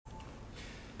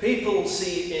People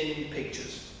see in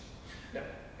pictures. Now,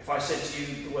 if I said to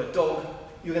you the word dog,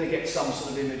 you're going to get some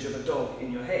sort of image of a dog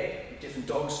in your head. Different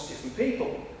dogs, different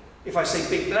people. If I say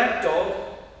big black dog,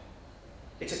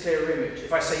 it's a clearer image.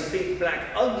 If I say big black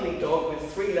ugly dog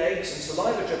with 3 legs and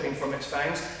saliva dripping from its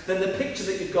fangs, then the picture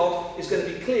that you've got is going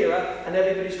to be clearer and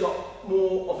everybody's got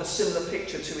more of a similar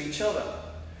picture to each other.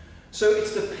 So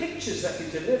it's the pictures that you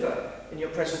deliver in your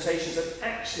presentations that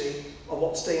actually are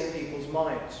what stay in people's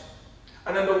minds. I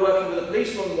remember working with a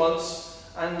policewoman once,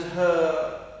 and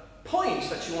her point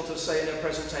that she wanted to say in her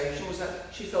presentation was that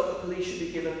she felt the police should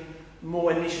be given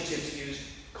more initiative to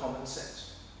use common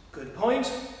sense. Good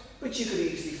point, but you could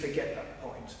easily forget that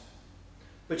point.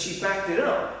 But she backed it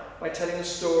up by telling a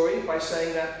story, by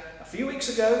saying that a few weeks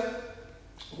ago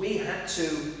we had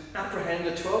to apprehend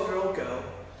a 12-year-old girl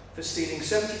for stealing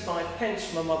 75 pence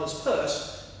from her mother's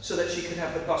purse so that she could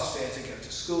have the bus fare to go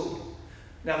to school.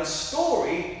 Now the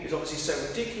story is obviously so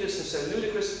ridiculous and so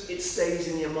ludicrous, it stays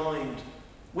in your mind.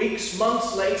 Weeks,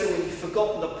 months later, when you've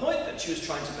forgotten the point that she was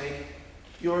trying to make,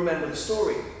 you'll remember the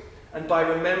story. And by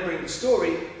remembering the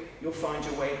story, you'll find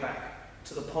your way back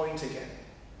to the point again.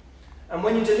 And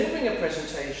when you're delivering a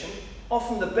presentation,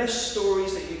 often the best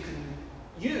stories that you can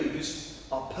use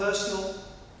are personal,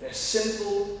 they're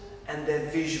simple, and they're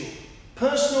visual.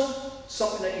 Personal,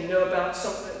 something that you know about,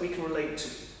 something that we can relate to.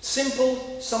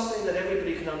 Simple, something that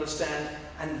everybody can understand,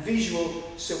 and visual,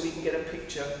 so we can get a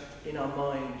picture in our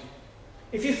mind.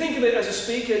 If you think of it as a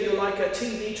speaker, you're like a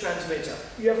TV transmitter.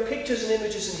 You have pictures and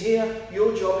images in here,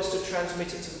 your job is to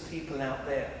transmit it to the people out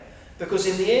there. Because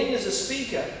in the end, as a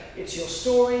speaker, it's your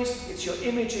stories, it's your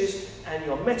images, and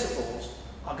your metaphors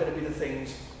are going to be the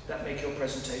things that make your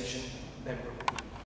presentation memorable.